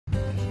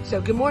So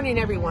good morning,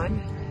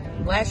 everyone.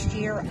 Last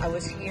year I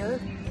was here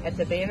at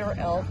the Banner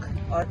Elk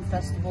Art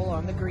Festival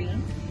on the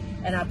Green,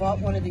 and I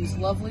bought one of these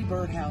lovely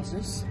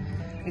birdhouses.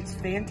 It's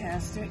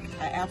fantastic.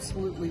 I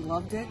absolutely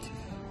loved it.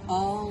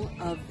 All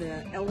of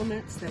the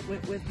elements that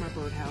went with my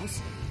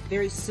birdhouse,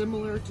 very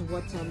similar to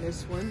what's on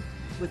this one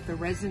with the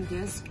resin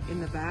disc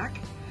in the back.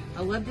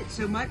 I loved it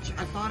so much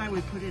I thought I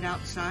would put it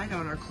outside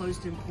on our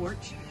closed-in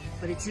porch,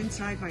 but it's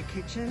inside my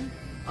kitchen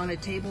on a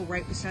table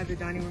right beside the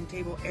dining room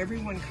table.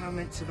 Everyone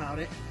comments about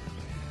it.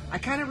 I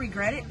kind of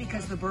regret it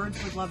because the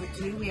birds would love it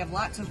too. We have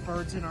lots of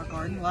birds in our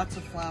garden, lots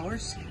of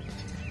flowers.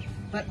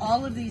 But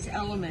all of these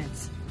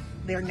elements,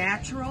 they're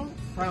natural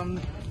from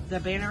the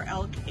Banner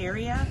Elk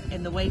area,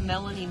 and the way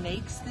Melanie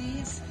makes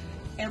these,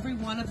 every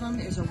one of them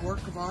is a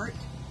work of art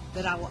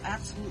that I will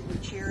absolutely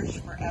cherish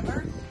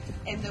forever.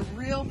 And the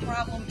real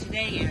problem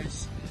today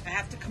is I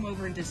have to come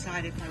over and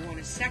decide if I want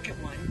a second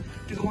one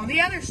to go on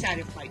the other side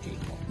of my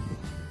table.